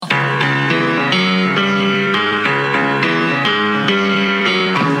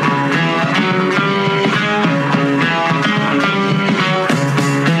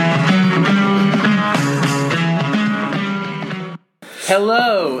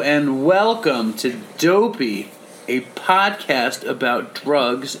Hello and welcome to Dopey, a podcast about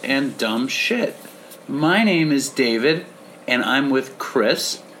drugs and dumb shit. My name is David, and I'm with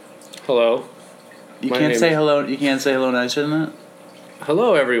Chris. Hello. You can't say hello nicer than that?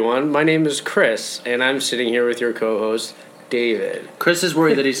 Hello, everyone. My name is Chris, and I'm sitting here with your co-host, David. Chris is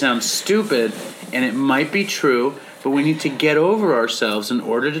worried that he sounds stupid, and it might be true, but we need to get over ourselves in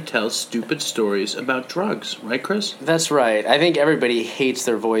order to tell stupid stories about drugs. Right, Chris? That's right. I think everybody hates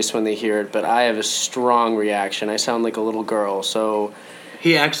their voice when they hear it, but I have a strong reaction. I sound like a little girl, so...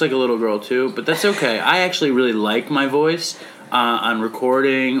 He acts like a little girl, too, but that's okay. I actually really like my voice on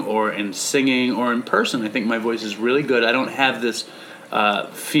recording or in singing or in person. I think my voice is really good. I don't have this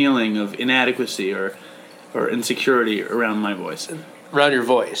feeling of inadequacy or insecurity around my voice. Around your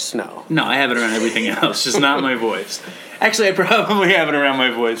voice, no. No, I have it around everything else, just not my voice. Actually, I probably have it around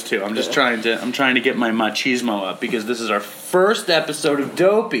my voice too. I'm just trying to get my machismo up because this is our first episode of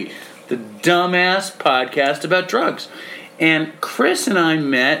Dopey, the dumbass podcast about drugs. And Chris and I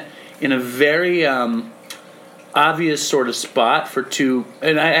met in a very obvious sort of spot for two.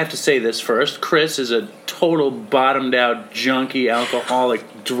 And I have to say this first: Chris is a total bottomed out junkie,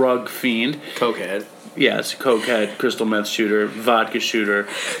 alcoholic, drug fiend, Cokehead. Yes, cokehead, crystal meth shooter, vodka shooter,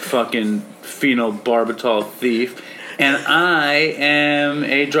 fucking phenobarbital thief, and I am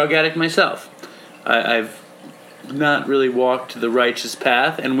a drug addict myself. I've not really walked the righteous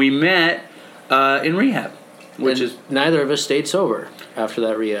path, and we met in rehab, which is neither of us stayed sober after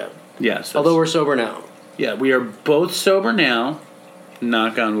that rehab. Yes, although we're sober now. Yeah, we are both sober now.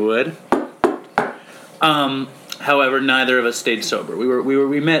 Knock on wood. However, neither of us stayed sober.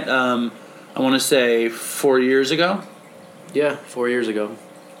 We met. I want to say 4 years ago. Yeah, 4 years ago.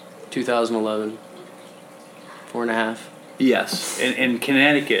 2011. 4.5. Yes, in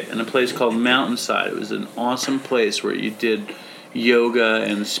Connecticut, in a place called Mountainside. It was an awesome place where you did yoga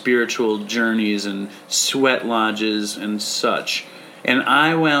and spiritual journeys and sweat lodges and such. And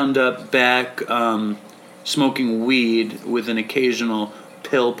I wound up back smoking weed with an occasional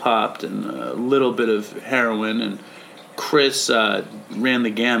pill popped and a little bit of heroin, and Chris ran the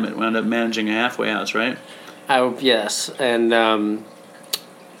gamut, wound up managing a halfway house, right? Yes, and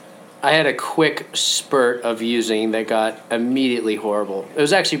I had a quick spurt of using that got immediately horrible. It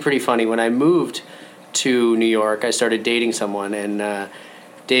was actually pretty funny. When I moved to New York, I started dating someone, and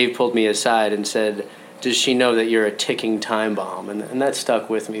Dave pulled me aside and said, "Does she know that you're a ticking time bomb?" And that stuck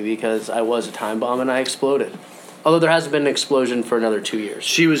with me because I was a time bomb and I exploded. Although there hasn't been an explosion for another 2 years.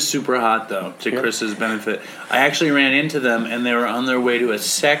 She was super hot, though, to Chris's benefit. I actually ran into them, and they were on their way to a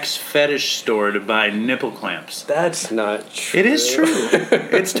sex fetish store to buy nipple clamps. That's not true. It is true.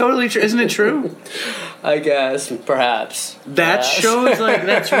 It's totally true. Isn't it true? I guess, perhaps. That shows,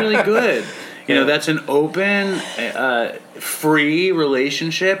 that's really good. You know, that's an open, free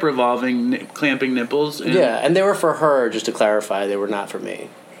relationship revolving clamping nipples. And they were for her, just to clarify. They were not for me.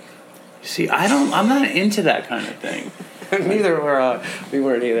 See, I'm not into that kind of thing. Neither were we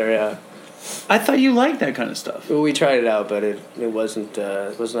weren't either. Yeah. I thought you liked that kind of stuff. Well, we tried it out, but it wasn't.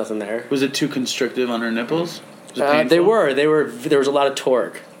 There was nothing there. Was it too constrictive on her nipples? They were. There was a lot of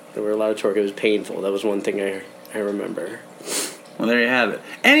torque. It was painful. That was one thing I remember. Well, there you have it.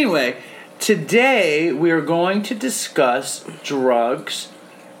 Anyway, today we are going to discuss drugs.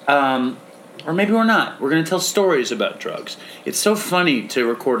 Or maybe we're not. We're going to tell stories about drugs. It's so funny to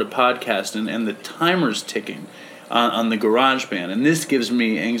record a podcast and the timer's ticking on the GarageBand, and this gives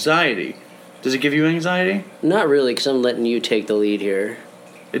me anxiety. Does it give you anxiety? Not really, because I'm letting you take the lead here.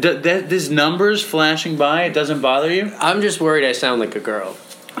 These numbers flashing by, it doesn't bother you? I'm just worried I sound like a girl.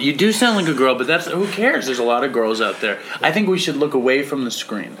 You do sound like a girl, but who cares? There's a lot of girls out there. I think we should look away from the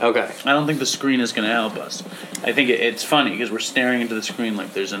screen. Okay. I don't think the screen is going to help us. I think it's funny because we're staring into the screen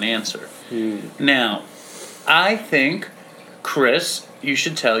like there's an answer. Now, I think, Chris, you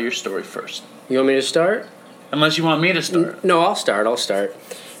should tell your story first. You want me to start? Unless you want me to start. No, I'll start.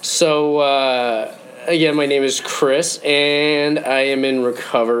 So, again, my name is Chris, and I am in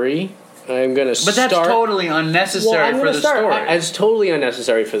recovery. I'm going to start... But that's totally unnecessary for the story. It's totally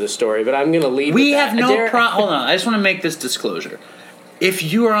unnecessary for the story, but I'm going to lead We with have that. no problem... Hold on. I just want to make this disclosure. If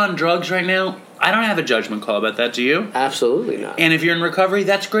you are on drugs right now, I don't have a judgment call about that, do you? Absolutely not. And if you're in recovery,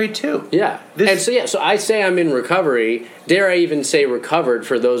 that's great too. Yeah. So I say I'm in recovery. Dare I even say recovered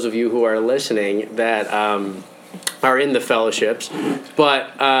for those of you who are listening that are in the fellowships.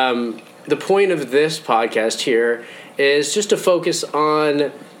 But the point of this podcast here is just to focus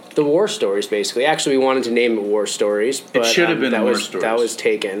on the War Stories, basically. Actually, we wanted to name it War Stories, but should have been War Stories. That was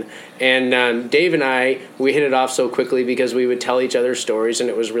taken. And Dave and I, we hit it off so quickly because we would tell each other stories, and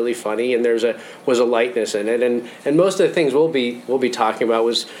it was really funny, and was a lightness in it. And most of the things we'll be talking about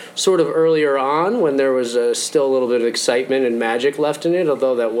was sort of earlier on when there was still a little bit of excitement and magic left in it,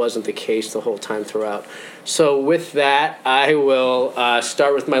 although that wasn't the case the whole time throughout. So with that, I will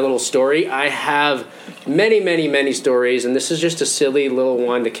start with my little story. I have many, many, many stories, and this is just a silly little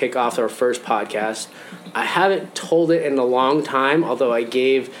one to kick off our first podcast. I haven't told it in a long time, although I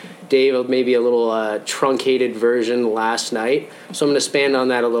gave Dave maybe a little truncated version last night. So I'm going to expand on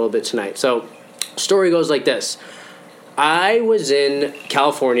that a little bit tonight. So story goes like this. I was in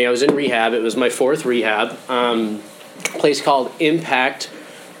California. I was in rehab. It was my 4th rehab. A place called Impact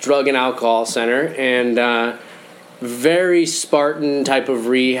Drug and Alcohol Center, and very Spartan type of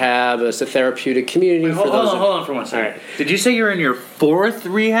rehab. It's a therapeutic community. Wait, hold on for 1 second. All right. Did you say you're in your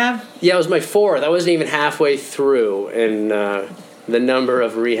 4th rehab? Yeah, it was my 4th. I wasn't even halfway through in the number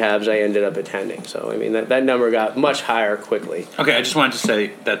of rehabs I ended up attending. So, I mean, that number got much higher quickly. Okay, I just wanted to say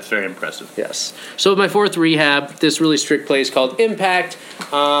that's very impressive. Yes. So my 4th rehab, this really strict place called Impact.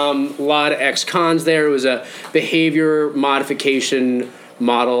 A lot of ex-cons there. It was a behavior modification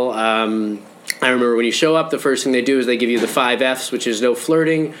model. I remember when you show up, the first thing they do is they give you the 5 Fs, which is no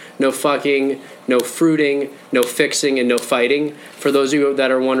flirting, no fucking, no fruiting, no fixing, and no fighting. For those of you that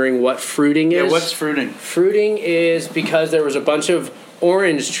are wondering what fruiting is. Yeah, what's fruiting? Fruiting is because there was a bunch of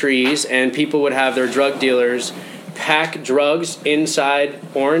orange trees and people would have their drug dealers pack drugs inside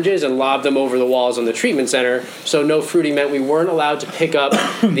oranges and lob them over the walls on the treatment center. So no fruiting meant we weren't allowed to pick up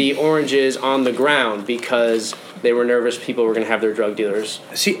the oranges on the ground because they were nervous people were going to have their drug dealers.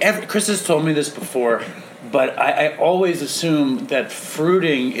 See, Chris has told me this before, but I always assume that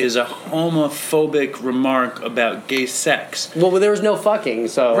fruiting is a homophobic remark about gay sex. Well, there was no fucking,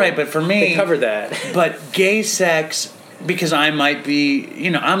 so... Right, but for me... They covered that. But gay sex, because I might be...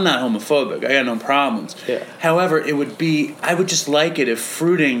 I'm not homophobic. I got no problems. Yeah. However, it would be... I would just like it if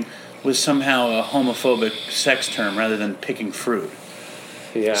fruiting was somehow a homophobic sex term rather than picking fruit.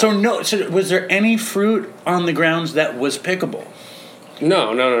 Yeah. So was there any fruit on the grounds that was pickable?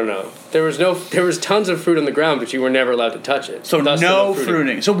 No. There was tons of fruit on the ground, but you were never allowed to touch it. So no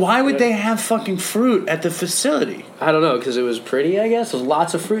fruiting. So why would they have fucking fruit at the facility? I don't know, because it was pretty, I guess. There's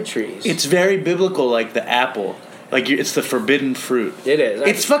lots of fruit trees. It's very biblical, like the apple. Like, it's the forbidden fruit. It is.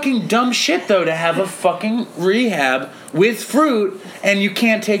 It's fucking dumb shit, though, to have a fucking rehab with fruit, and you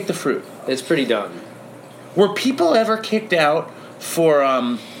can't take the fruit. It's pretty dumb. Were people ever kicked out for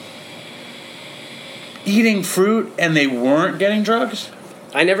eating fruit and they weren't getting drugs?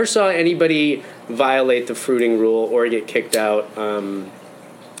 I never saw anybody violate the fruiting rule or get kicked out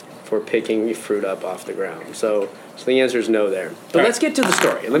for picking fruit up off the ground. So the answer is no there. But let's get to the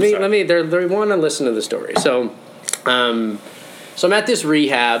story. They want to listen to the story. So I'm at this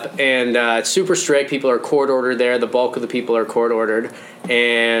rehab, and it's super strict. People are court ordered there. The bulk of the people are court ordered,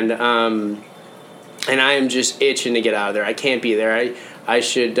 and I am just itching to get out of there. I can't be there. I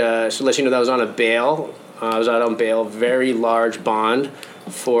should let you know that I was on a bail. I was out on bail, very large bond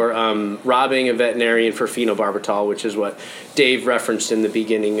for robbing a veterinarian for phenobarbital, which is what Dave referenced in the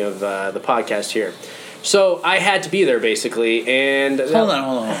beginning of the podcast here. So I had to be there, basically. And Hold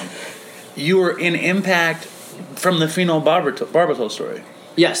on. You were in Impact from the phenobarbital story.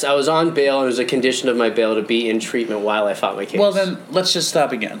 Yes, I was on bail, and it was a condition of my bail to be in treatment while I fought my case. Well, then, let's just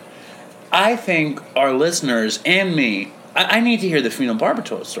stop again. I think our listeners and me, I need to hear the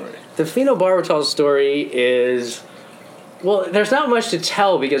phenobarbital story. The phenobarbital story is... Well, there's not much to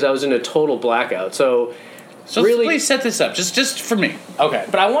tell because I was in a total blackout, so really... please set this up, just for me. Okay,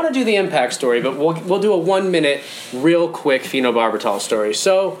 but I want to do the Impact story, but we'll do a 1 minute, real quick phenobarbital story.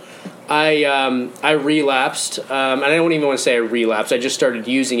 So... I relapsed, and I don't even want to say I relapsed. I just started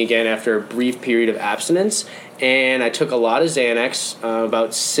using again after a brief period of abstinence, and I took a lot of Xanax,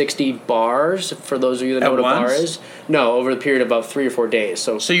 about 60 bars, for those of you that know what a bar is. No, over the period of about 3 or 4 days.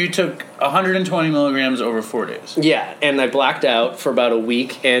 So you took 120 milligrams over 4 days? Yeah, and I blacked out for about a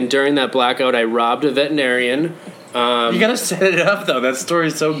week, and during that blackout, I robbed a veterinarian. You gotta set it up, though. That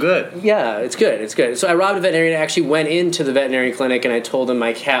story's so good. Yeah, it's good. So I robbed a veterinarian. I actually went into the veterinary clinic, and I told him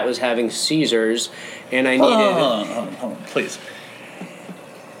my cat was having seizures, and I needed... Hold on, please.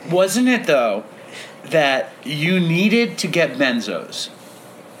 Wasn't it, though, that you needed to get benzos?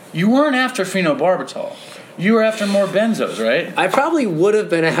 You weren't after phenobarbital. You were after more benzos, right? I probably would have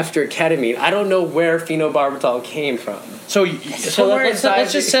been after ketamine. I don't know where phenobarbital came from. So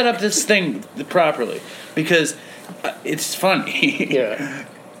let's just set up this thing properly, because... it's funny. Yeah.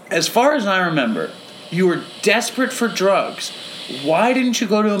 As far as I remember, you were desperate for drugs Why didn't you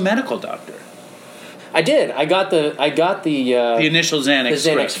go to a medical doctor? I did. I got the The initial Xanax. the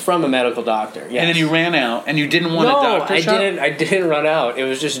Xanax script. from a medical doctor. Yes. And then you ran out, and you didn't want a doctor shot? I didn't run out. It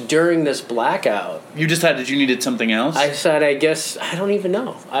was just during this blackout. You decided you needed something else? I said, I guess, I don't even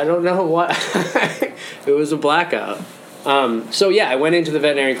know. I don't know what. It was a blackout. So yeah, I went into the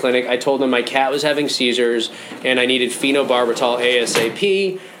veterinary clinic. I told them my cat was having seizures and I needed phenobarbital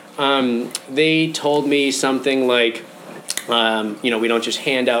ASAP. They told me something like, we don't just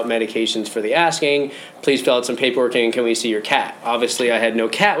hand out medications for the asking. Please fill out some paperwork and can we see your cat? Obviously, I had no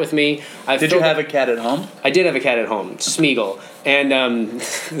cat with me. Did you have a cat at home? I did have a cat at home, Smeagol. And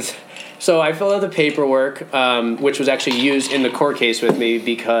so I filled out the paperwork, which was actually used in the court case with me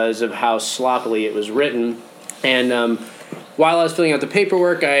because of how sloppily it was written. And while I was filling out the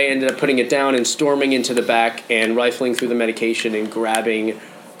paperwork, I ended up putting it down and storming into the back and rifling through the medication and grabbing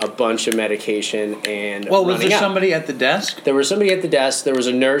a bunch of medication and Well, was there out. somebody at the desk? There was somebody at the desk. There was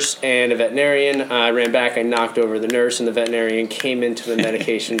a nurse and a veterinarian. I ran back. I knocked over the nurse, and the veterinarian came into the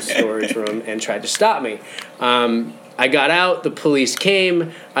medication storage room and tried to stop me. I got out. The police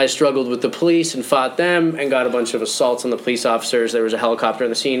came. I struggled with the police and fought them and got a bunch of assaults on the police officers. There was a helicopter on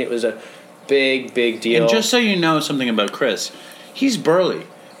the scene. It was a big deal. And just so you know something about Chris, he's burly.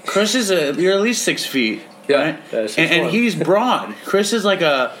 Chris is you're at least 6 feet. Yeah, right? And he's broad. Chris is like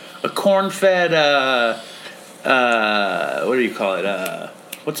a corn-fed, what do you call it?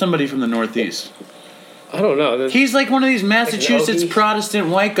 What's somebody from the Northeast? I don't know. He's like one of these Massachusetts Okie. Protestant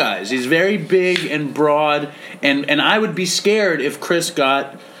white guys. He's very big and broad, and I would be scared if Chris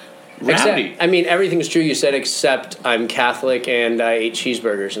got rowdy. I mean, everything's true you said, except I'm Catholic and I ate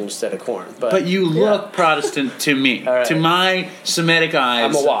cheeseburgers instead of corn. But you look Protestant to me. All right. To my Semitic eyes.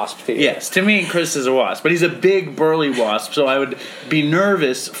 I'm a wasp, Peter. Yes, to me, Chris is a wasp. But he's a big, burly wasp, so I would be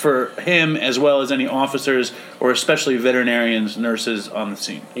nervous for him as well as any officers or especially veterinarians, nurses on the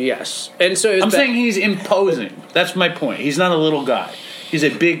scene. Yes. And so I'm saying he's imposing. That's my point. He's not a little guy. He's a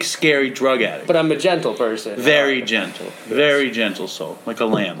big, scary drug addict. But I'm a gentle person. Very gentle. Very gentle soul. Like a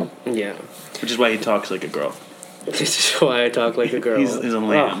lamb. Yeah. Which is why he talks like a girl. This is why I talk like a girl. He's a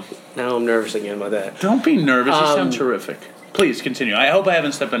lamb. Oh, now I'm nervous again about that. Don't be nervous. You sound terrific. Please continue. I hope I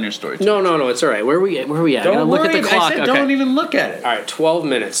haven't stepped on your story. No, it's all right. Where are we at? Don't look worry. at the clock. I said Okay. don't even look at it. All right, 12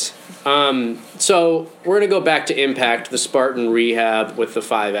 minutes. So we're going to go back to Impact, the Spartan rehab with the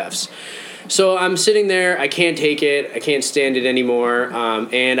 5 Fs. So I'm sitting there. I can't take it. I can't stand it anymore.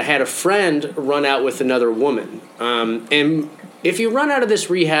 And I had a friend run out with another woman. And if you run out of this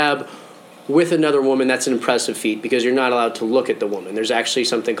rehab with another woman, that's an impressive feat because you're not allowed to look at the woman. There's actually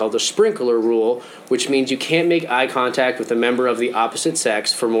something called the sprinkler rule, which means you can't make eye contact with a member of the opposite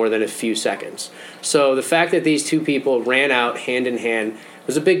sex for more than a few seconds. So the fact that these two people ran out hand in hand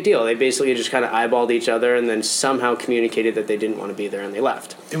was a big deal. They basically just kind of eyeballed each other and then somehow communicated that they didn't want to be there and they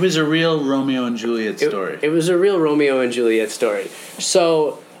left. It was a real Romeo and Juliet story. It was a real Romeo and Juliet story.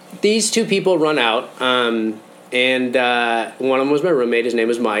 So these two people run out, and one of them was my roommate. His name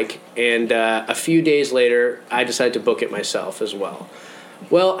was Mike. And a few days later, I decided to book it myself as well.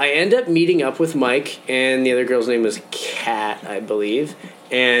 Well, I end up meeting up with Mike, and the other girl's name was Kat, I believe.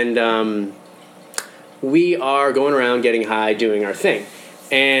 And we are going around getting high, doing our thing.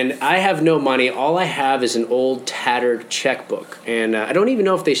 And I have no money. All I have is an old, tattered checkbook. And I don't even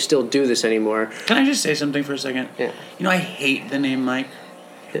know if they still do this anymore. Can I just say something for a second? Yeah. You know, I hate the name Mike.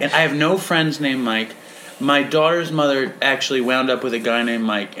 And I have no friends named Mike. My daughter's mother actually wound up with a guy named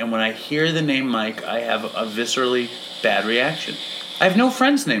Mike. And when I hear the name Mike, I have a viscerally bad reaction. I have no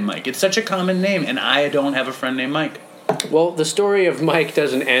friends named Mike. It's such a common name, and I don't have a friend named Mike. Well, the story of Mike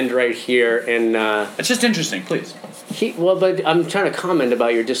doesn't end right here. And It's just interesting, please. but I'm trying to comment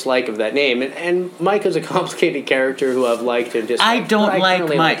about your dislike of that name, and Mike is a complicated character who I've liked and disliked. I don't but like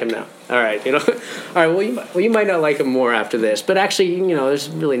currently Mike. him now. All right, all right. Well, you might not like him more after this, but actually, there's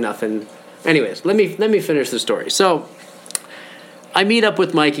really nothing. Anyways, let me finish the story. So, I meet up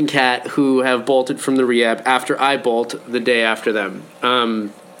with Mike and Kat, who have bolted from the rehab after I bolt the day after them.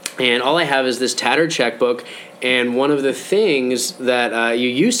 And all I have is this tattered checkbook. And one of the things that you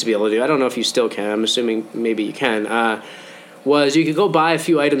used to be able to do, I don't know if you still can, I'm assuming maybe you can, was you could go buy a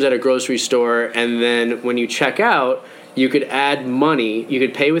few items at a grocery store, and then when you check out, you could add money, you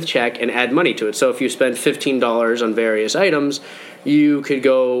could pay with check and add money to it. So if you spend $15 on various items, you could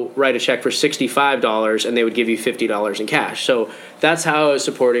go write a check for $65 and they would give you $50 in cash. So that's how I was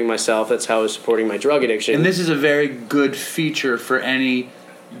supporting myself, that's how I was supporting my drug addiction. And this is a very good feature for any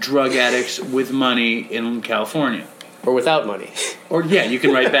drug addicts with money in California. Or without money. Or, yeah, you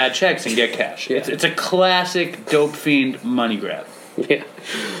can write bad checks and get cash. Yeah. It's a classic dope fiend money grab. Yeah.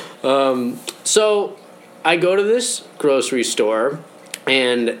 So I go to this grocery store,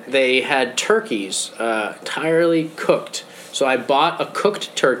 and they had turkeys entirely cooked. So I bought a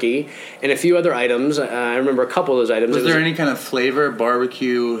cooked turkey and a few other items. I remember a couple of those items. Was there any kind of flavor?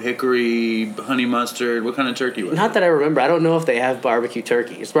 Barbecue, hickory, honey mustard? What kind of turkey was it? Not that I remember. I don't know if they have barbecue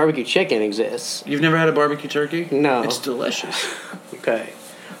turkeys. Barbecue chicken exists. You've never had a barbecue turkey? No. It's delicious. Okay.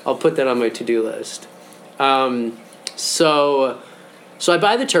 I'll put that on my to-do list. So I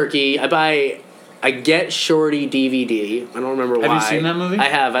buy the turkey. I get Shorty DVD. I don't remember why. Have you seen that movie? I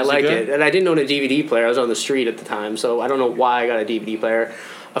have. I like it. And I didn't own a DVD player. I was on the street at the time, so I don't know why I got a DVD player.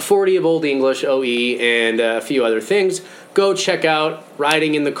 A 40 of Old English, OE, and a few other things. Go check out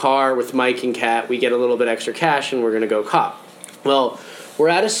Riding in the Car with Mike and Kat. We get a little bit extra cash, and we're going to go cop. Well, we're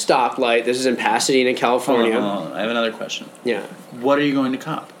at a stoplight. This is in Pasadena, California. Hold on. I have another question. Yeah. What are you going to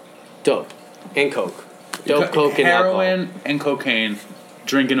cop? Dope. And Coke. Dope, Coke, and heroin alcohol. and cocaine,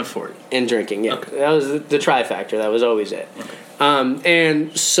 drinking a 40. And drinking, yeah. Okay. That was the trifactor. That was always it. Okay.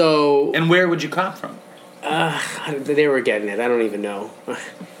 And so... And where would you cop from? They were getting it. I don't even know.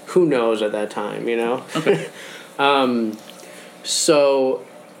 Who knows at that time, you know? Okay. So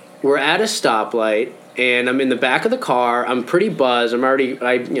we're at a stoplight, and I'm in the back of the car. I'm pretty buzzed. I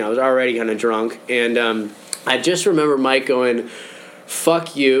was already kind of drunk. And I just remember Mike going,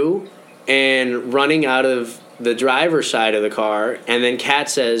 "Fuck you," and running out of the driver's side of the car. And then Kat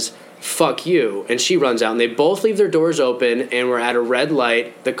says, "Fuck you," and she runs out. And they both leave their doors open, and we're at a red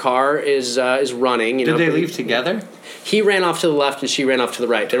light. The car is running. Did they leave together? He ran off to the left, and she ran off to the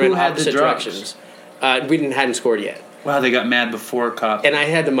right. They ran had the opposite drugs? directions. We hadn't scored yet. Wow, they got mad before cops. And I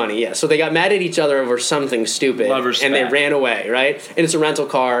had the money, yeah. So they got mad at each other over something stupid. Lovers and they spat. ran away, right? And it's a rental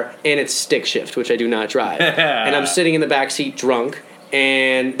car, and it's stick shift, which I do not drive. And I'm sitting in the back seat drunk,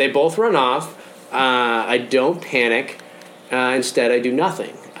 and they both run off. I don't panic. Instead, I do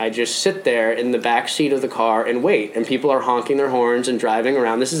nothing. I just sit there in the back seat of the car and wait. And people are honking their horns and driving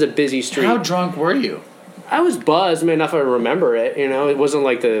around. This is a busy street. How drunk were you? I was buzzed. I mean, enough I remember it. You know, it wasn't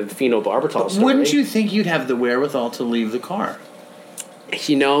like the phenobarbital story. Wouldn't you think you'd have the wherewithal to leave the car?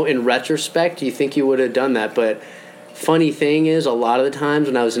 You know, in retrospect, you think you would have done that. But funny thing is, a lot of the times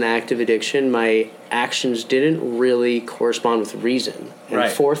when I was in active addiction, my actions didn't really correspond with reason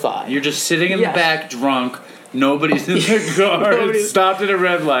and forethought. You're just sitting in the back drunk. Nobody's in the car. It's stopped at a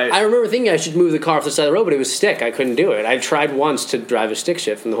red light. I remember thinking I should move the car off the side of the road, but it was stick. I couldn't do it. I tried once to drive a stick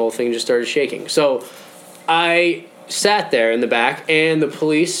shift, and the whole thing just started shaking. So I sat there in the back, and the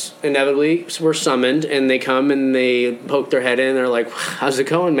police inevitably were summoned, and they come and they poke their head in, and they're like, "How's it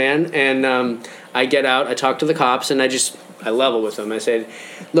going, man?" And I get out, I talk to the cops, and I level with them. I said,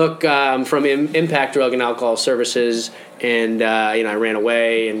 "Look, I'm from Impact Drug and Alcohol Services, and I ran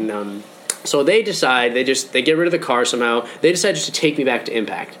away." And so they decide they get rid of the car somehow. They decide just to take me back to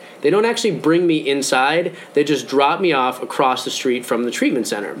Impact. They don't actually bring me inside. They just drop me off across the street from the treatment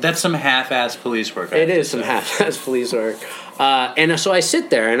center. That's some half-ass police work. It is some half-ass police work. And so I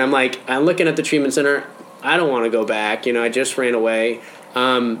sit there, and I'm looking at the treatment center. I don't want to go back. I just ran away.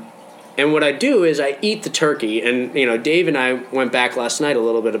 And what I do is I eat the turkey. And, Dave and I went back last night a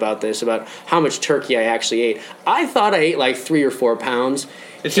little bit about this, about how much turkey I actually ate. I thought I ate like 3 or 4 pounds.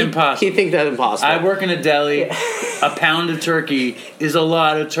 It's impossible. He thinks that's impossible. I work in a deli. A pound of turkey is a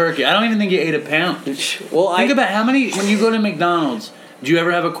lot of turkey. I don't even think you ate a pound. Well, Think about how many, when you go to McDonald's, do you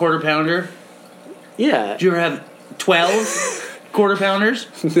ever have a quarter pounder? Yeah. Do you ever have 12 quarter pounders?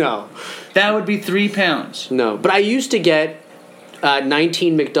 No. That would be 3 pounds. No. But I used to get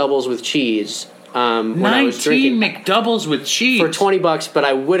 19 McDoubles with cheese. When I was 19 drinking McDoubles with cheese. for $20, but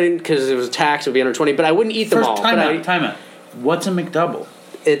I wouldn't, because it was tax. It would be under 20. But I wouldn't eat them all. Time out. What's a McDouble?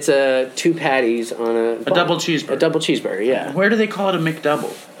 It's 2 patties on a double cheeseburger. A double cheeseburger, yeah. Where do they call it a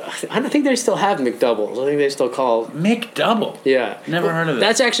McDouble? I don't think they still have McDoubles. I think they still call McDouble. Yeah. Never heard of it.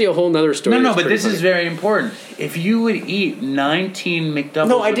 That's actually a whole nother story. No, That's but pretty this funny. is very important. If you would eat 19 McDoubles.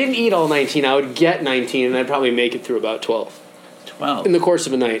 No, I didn't eat all 19. I would get 19, and I'd probably make it through about 12. 12. In the course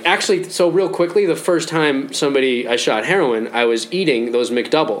of a night. Actually, so real quickly, the first time I shot heroin, I was eating those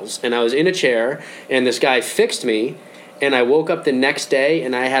McDoubles, and I was in a chair, and this guy fixed me, and I woke up the next day,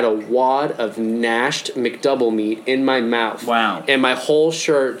 and I had a wad of gnashed McDouble meat in my mouth. Wow. And my whole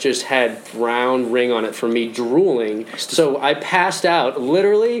shirt just had brown ring on it from me drooling. So I passed out,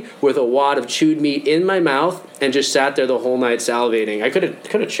 literally, with a wad of chewed meat in my mouth, and just sat there the whole night salivating. I could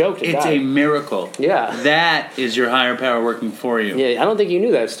have choked. It's a miracle. Yeah. That is your higher power working for you. Yeah, I don't think you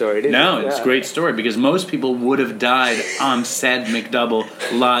knew that story, did you? No, it's Yeah. a great story because most people would have died on said McDouble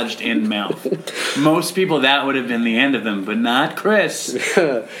lodged in mouth. Most people, that would have been the end of them, but not Chris.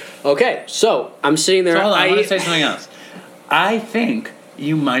 Okay, so I'm sitting there. So hold on, I want to say something else. I think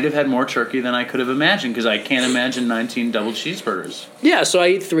you might have had more turkey than I could have imagined, because I can't imagine 19 double cheeseburgers. Yeah, so I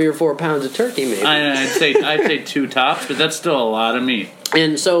eat 3 or 4 pounds of turkey, maybe. I'd say 2 tops, but that's still a lot of meat.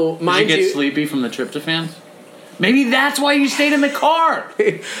 And so, mind Did you get sleepy from the tryptophan? Maybe that's why you stayed in the car.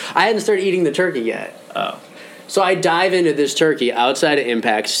 I hadn't started eating the turkey yet. Oh. So I dive into this turkey outside of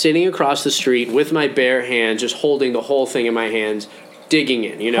Impact, sitting across the street with my bare hands, just holding the whole thing in my hands, digging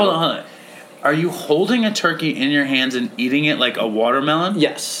in, you know? Hold on. Are you holding a turkey in your hands and eating it like a watermelon?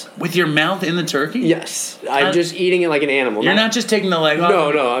 Yes. With your mouth in the turkey? Yes. I'm just eating it like an animal. You're not just taking the leg off?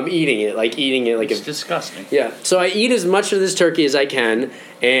 No, I'm eating it like It's disgusting. Yeah. So I eat as much of this turkey as I can,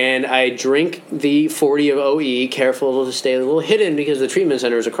 and I drink the 40 of OE, careful to stay a little hidden because the treatment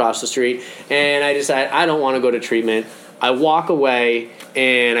center is across the street, and I decide I don't want to go to treatment. I walk away,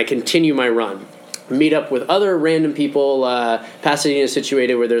 and I continue my run. Meet up with other random people. Pasadena is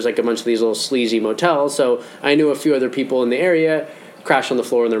situated where there's like a bunch of these little sleazy motels, so I knew a few other people in the area. Crash on the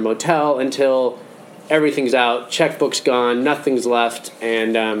floor in their motel until everything's out, checkbook's gone, nothing's left,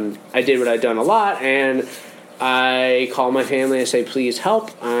 and I did what I'd done a lot, and I call my family and say, please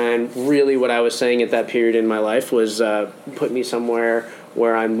help. And really what I was saying at that period in my life was put me somewhere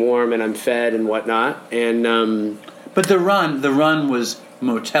where I'm warm and I'm fed and whatnot. And but the run was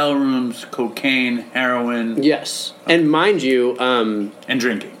motel rooms, cocaine, heroin. Yes. And mind you... and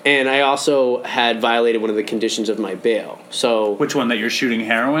drinking. And I also had violated one of the conditions of my bail. So... Which one, that you're shooting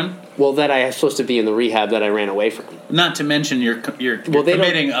heroin? Well, that I am supposed to be in the rehab that I ran away from. Not to mention you're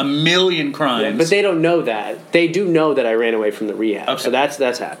committing a million crimes. Yeah, but they don't know that. They do know that I ran away from the rehab. Okay. So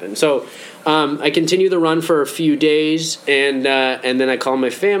that's happened. So I continue the run for a few days, and then I call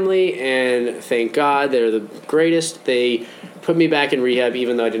my family, and thank God they're the greatest. They put me back in rehab,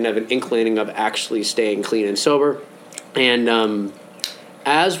 even though I didn't have an inkling of actually staying clean and sober. And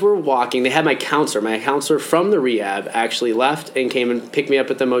as we're walking, they had my counselor from the rehab actually left and came and picked me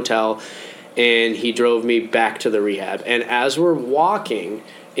up at the motel, and he drove me back to the rehab. And as we're walking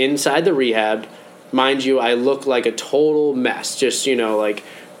inside the rehab, mind you, I look like a total mess, just, like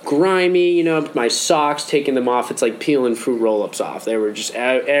grimy, my socks, taking them off, it's like peeling fruit roll-ups off. They were just,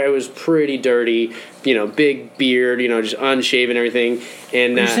 it was pretty dirty, big beard, just unshaven, everything.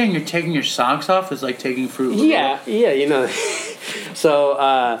 And you're saying you're taking your socks off? It's like taking fruit roll-ups? Yeah,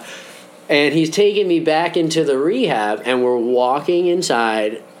 So, and he's taking me back into the rehab, and we're walking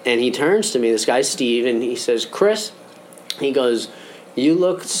inside, and he turns to me, this guy Steve, and he says, Chris, he goes, you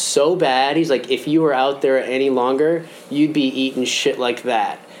look so bad. He's like, if you were out there any longer, you'd be eating shit like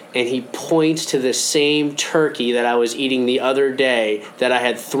that. And he points to the same turkey that I was eating the other day that I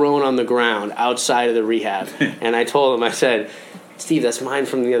had thrown on the ground outside of the rehab. And I told him, I said, Steve, that's mine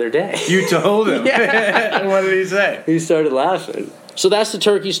from the other day. You told him? Yeah. What did he say? He started laughing. So that's the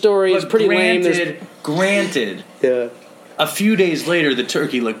turkey story. It's pretty lame. Granted. Yeah. A few days later, the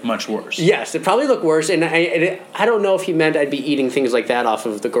turkey looked much worse. Yes, it probably looked worse, and I don't know if he meant I'd be eating things like that off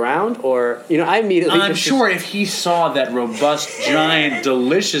of the ground, or, I immediately... I'm sure if he saw that robust, giant,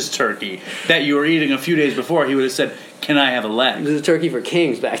 delicious turkey that you were eating a few days before, he would have said, can I have a leg? This is a turkey for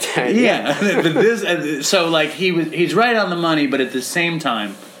kings back then. Yeah, he's right on the money, but at the same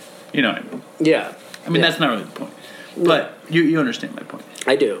time, Yeah. That's not really the point. But you understand my point.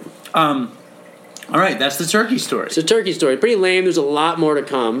 I do. All right, that's the turkey story. It's a turkey story. Pretty lame. There's a lot more to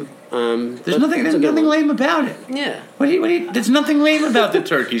come. There's nothing lame about it. Yeah. There's nothing lame about the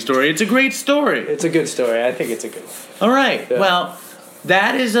turkey story. It's a great story. It's a good story. I think it's a good one. All right. Yeah. Well,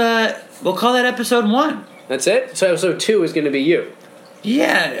 that is we'll call that episode 1. That's it? So episode 2 is going to be you.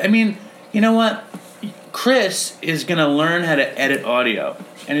 Yeah. You know what? Chris is going to learn how to edit audio,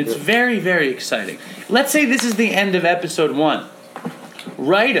 and it's very, very exciting. Let's say this is the end of episode 1.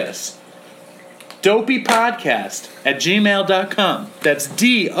 Write us. dopeypodcast@gmail.com. That's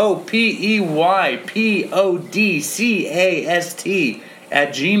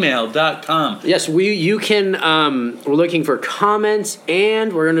DOPEYPODCAST@gmail.com. Yes, you can. We're looking for comments,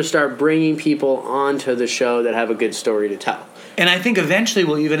 and we're going to start bringing people onto the show that have a good story to tell. And I think eventually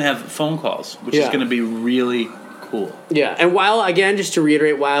we'll even have phone calls, which is going to be really cool. Yeah, and just to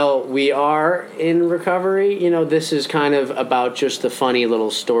reiterate, while we are in recovery, this is kind of about just the funny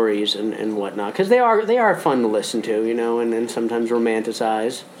little stories and whatnot, because they are fun to listen to, and sometimes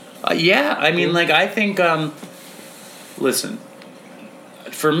romanticize. I think, listen,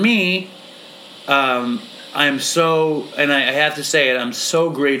 for me, I'm so, and I have to say it, I'm so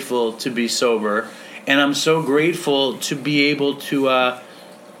grateful to be sober, and I'm so grateful to be able to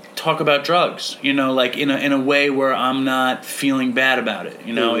talk about drugs, like in a way where I'm not feeling bad about it.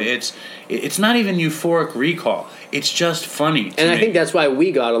 It's not even euphoric recall. It's just funny to And me. I think that's why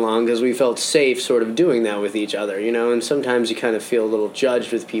we got along, because we felt safe sort of doing that with each other, and sometimes you kind of feel a little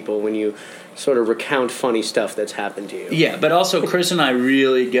judged with people when you sort of recount funny stuff that's happened to you. Yeah, but also Chris and I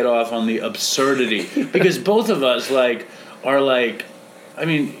really get off on the absurdity because both of us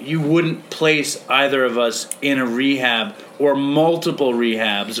you wouldn't place either of us in a rehab or multiple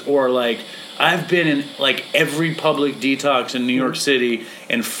rehabs or I've been in every public detox in New York City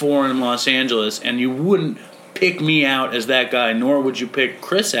and 4 in Los Angeles, and you wouldn't pick me out as that guy, nor would you pick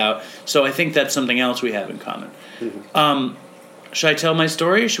Chris out. So I think that's something else we have in common. Mm-hmm. Should I tell my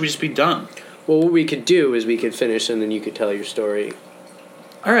story, or should we just be done? Well, what we could do is we could finish, and then you could tell your story.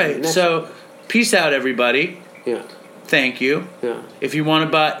 All right, so peace out, everybody. Yeah. Thank you. Yeah. If you want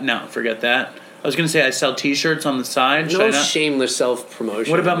to buy... No, forget that. I was going to say I sell T-shirts on the side. No shameless self-promotion.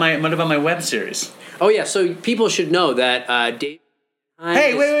 What about my web series? Oh, yeah, so people should know that Dave...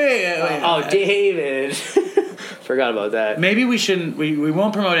 Hey, wait. Oh, David. Forgot about that. Maybe we shouldn't... We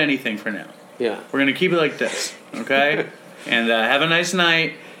won't promote anything for now. Yeah. We're going to keep it like this, okay? And have a nice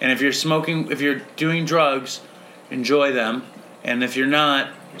night. And if you're doing drugs, enjoy them. And if you're not,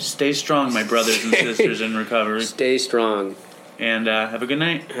 stay strong, my brothers and sisters in recovery. Stay strong. And have a good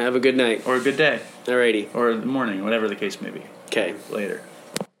night. Have a good night. Or a good day. Alrighty. Or the morning, whatever the case may be. Okay. Later.